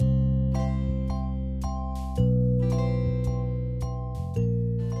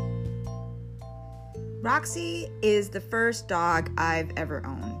Roxy is the first dog I've ever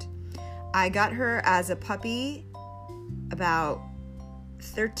owned. I got her as a puppy about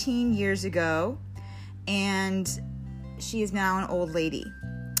 13 years ago, and she is now an old lady.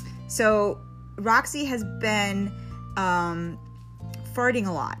 So Roxy has been farting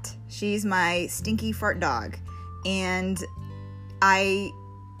a lot. She's my stinky fart dog, and I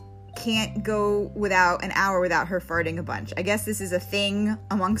can't go without an hour without her farting a bunch. I guess this is a thing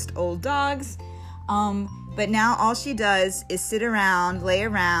amongst old dogs, but now all she does is sit around, lay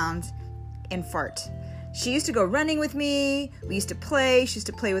around, and fart. She used to go running with me. We used to play. She used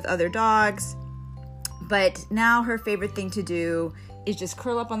to play with other dogs. But now her favorite thing to do is just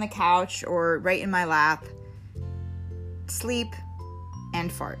curl up on the couch or right in my lap, sleep,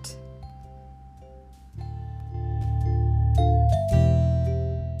 and fart.